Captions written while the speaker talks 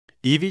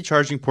EV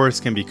charging ports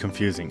can be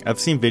confusing. I've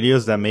seen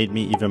videos that made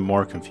me even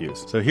more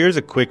confused. So here's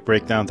a quick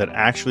breakdown that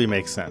actually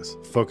makes sense,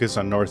 focused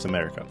on North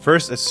America.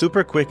 First, a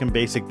super quick and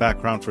basic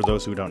background for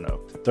those who don't know.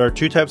 There are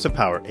two types of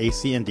power,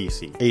 AC and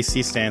DC.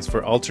 AC stands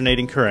for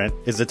alternating current,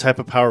 is the type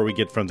of power we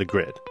get from the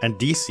grid. And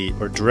DC,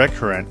 or direct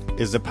current,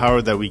 is the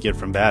power that we get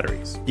from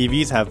batteries.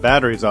 EVs have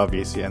batteries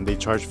obviously, and they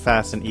charge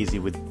fast and easy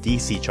with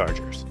DC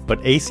chargers.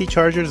 But AC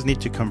chargers need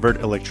to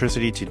convert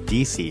electricity to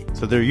DC,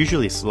 so they're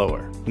usually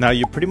slower. Now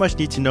you pretty much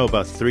need to know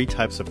about three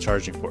types of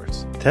charging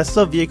ports.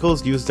 Tesla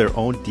vehicles use their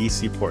own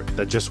DC port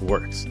that just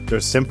works. They're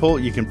simple,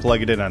 you can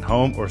plug it in at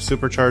home or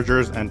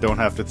superchargers and don't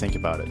have to think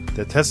about it.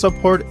 The Tesla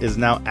port is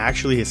now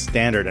actually a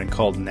standard and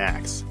called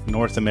NACS,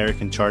 North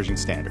American Charging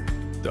Standard.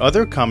 The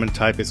other common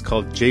type is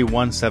called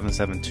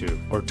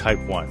J1772 or Type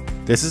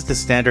 1. This is the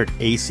standard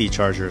AC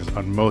chargers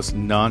on most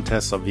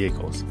non-Tesla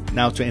vehicles.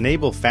 Now to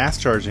enable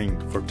fast charging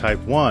for Type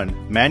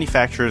 1,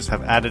 manufacturers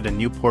have added a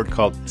new port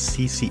called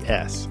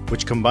CCS,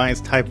 which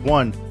combines Type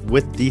 1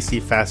 with DC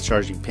fast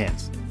charging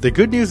pins. The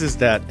good news is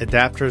that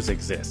adapters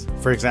exist.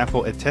 For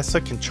example, a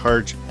Tesla can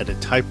charge at a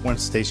Type 1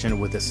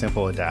 station with a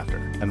simple adapter,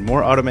 and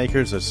more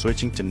automakers are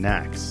switching to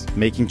NACS,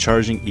 making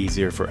charging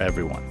easier for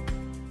everyone.